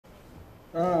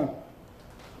Hello.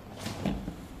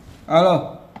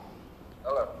 Hello.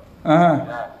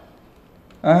 Yeah.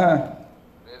 Where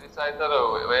is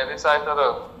Saitaro? Where is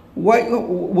Saitaro? Why,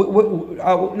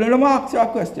 let me ask you a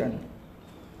question.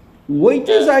 Why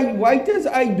does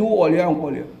I do all you and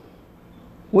all you?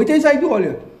 Why does I do all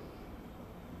you?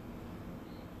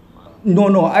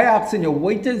 No, I asking you,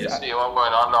 why does... You see what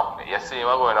going on now? You see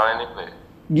what going on in the place?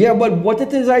 Yeah, but what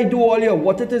it is I do all you?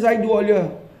 What it is I do all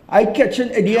you? I catch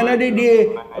it at the end of the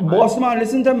day, boss man,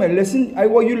 listen to me, listen, I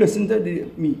want you listen to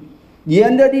me. The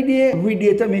end of the day, every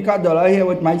day to make $1 here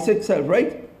with my sick self,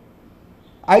 right?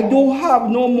 I don't have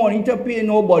no money to pay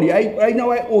nobody. Right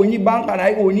now I own the bank and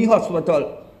I own the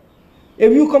hospital.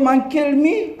 If you come and kill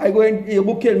me, you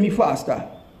go kill me faster.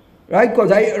 Right?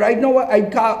 Because right now I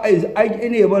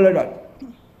enable that.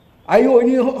 I own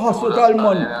the hospital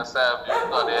money. You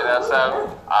study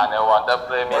yourself and you want to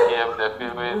play me game, they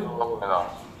feel way too up, you know.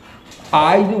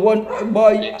 I want,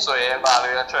 boy. So you ain't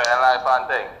value your life and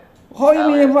thing. How you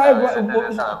mean if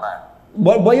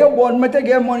but you want me to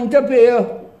get money to pay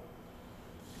you?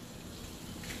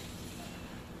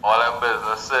 All them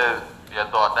businesses, you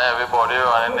thought that everybody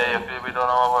running there, you feel we don't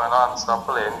know what's going on, stop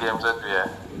playing games with you.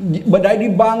 But I the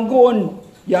bank going.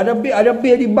 You had to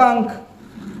pay the bank.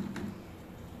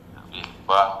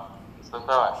 But,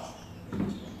 sometimes,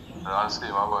 I don't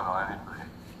see what's going on in the place.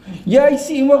 Yeah, I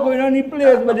see what's going on in the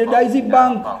place, but there is the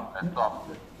bank.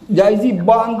 There is the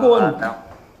bank going. The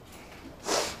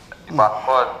bank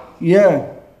going? Yeah.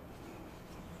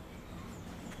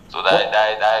 So that is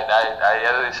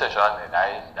the session, that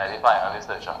is the final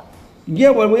session. Yeah,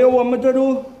 well, what you want me to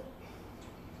do?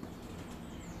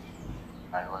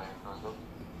 I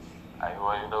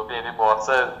want you to be the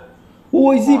bosses.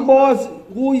 Who is the boss?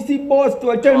 Who is the boss?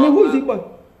 Tell me who is the boss?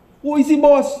 Who is the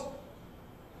boss?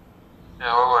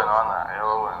 Yeah, what's going on now?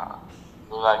 What's going on?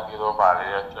 You like you don't value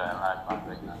your train life and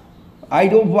things like that. I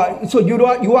don't value. So you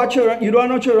don't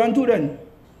know children too then?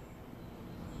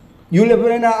 You live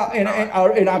in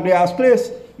a glass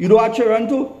place. You don't have children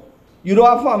too? You don't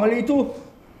have family too?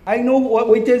 I know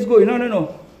what is going on,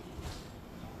 no.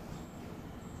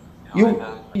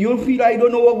 You feel I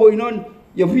don't know what's going on.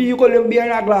 You feel you could live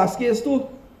behind a glass case too?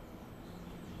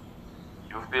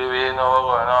 You feel we know what's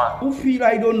going on? Who feel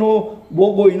I don't know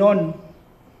what's going on?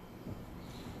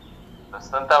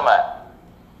 Listen to me.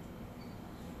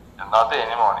 You're not paying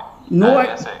any money. No,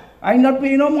 I'm not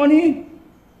paying no money.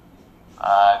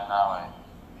 Alright, now I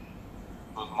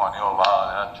put money over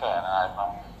there, train life.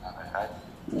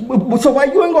 So why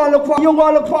you ain't gonna look for? You ain't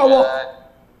gonna look for work?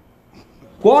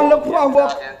 Go and look for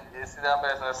work. You see them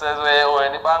businesses where you owe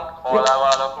in the bank, all that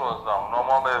want to close down. No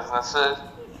more businesses.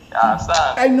 You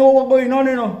understand? I know what's going on,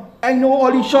 you know. I know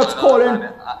all these shots calling.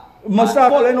 Must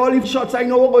have calling all these shots. I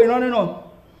know what's going on, you know.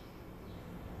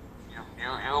 You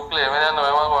claiming you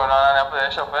know what's going on and you're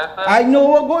playing shop with it? I know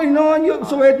what's going on.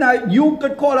 So wait now, you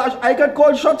could call us. I could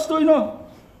call shots too, you know.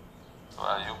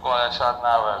 Well, you call a shot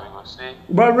now where we go see.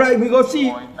 But right, we go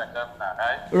see.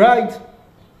 Right.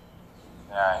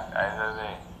 Yeah, I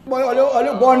see. Boy,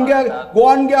 go and get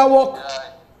work.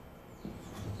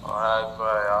 Alright, boy,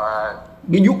 alright.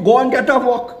 You go and get a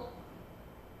work.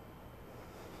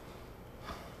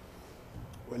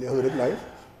 Well, you heard it live,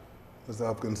 Mr.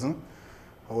 Hopkinson.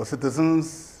 Our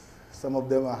citizens, some of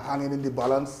them are hanging in the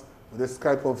balance with this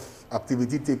type of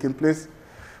activity taking place.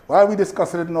 Why we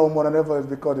discussing it now more than ever is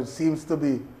because it seems to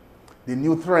be the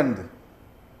new trend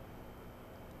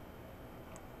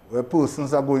where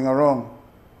persons are going around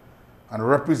and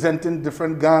representing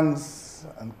different gangs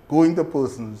and going to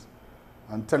persons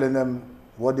and telling them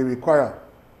what they require.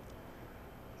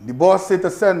 The boss say to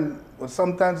send, but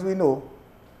sometimes we know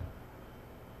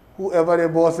whoever their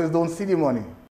boss is don't see the money.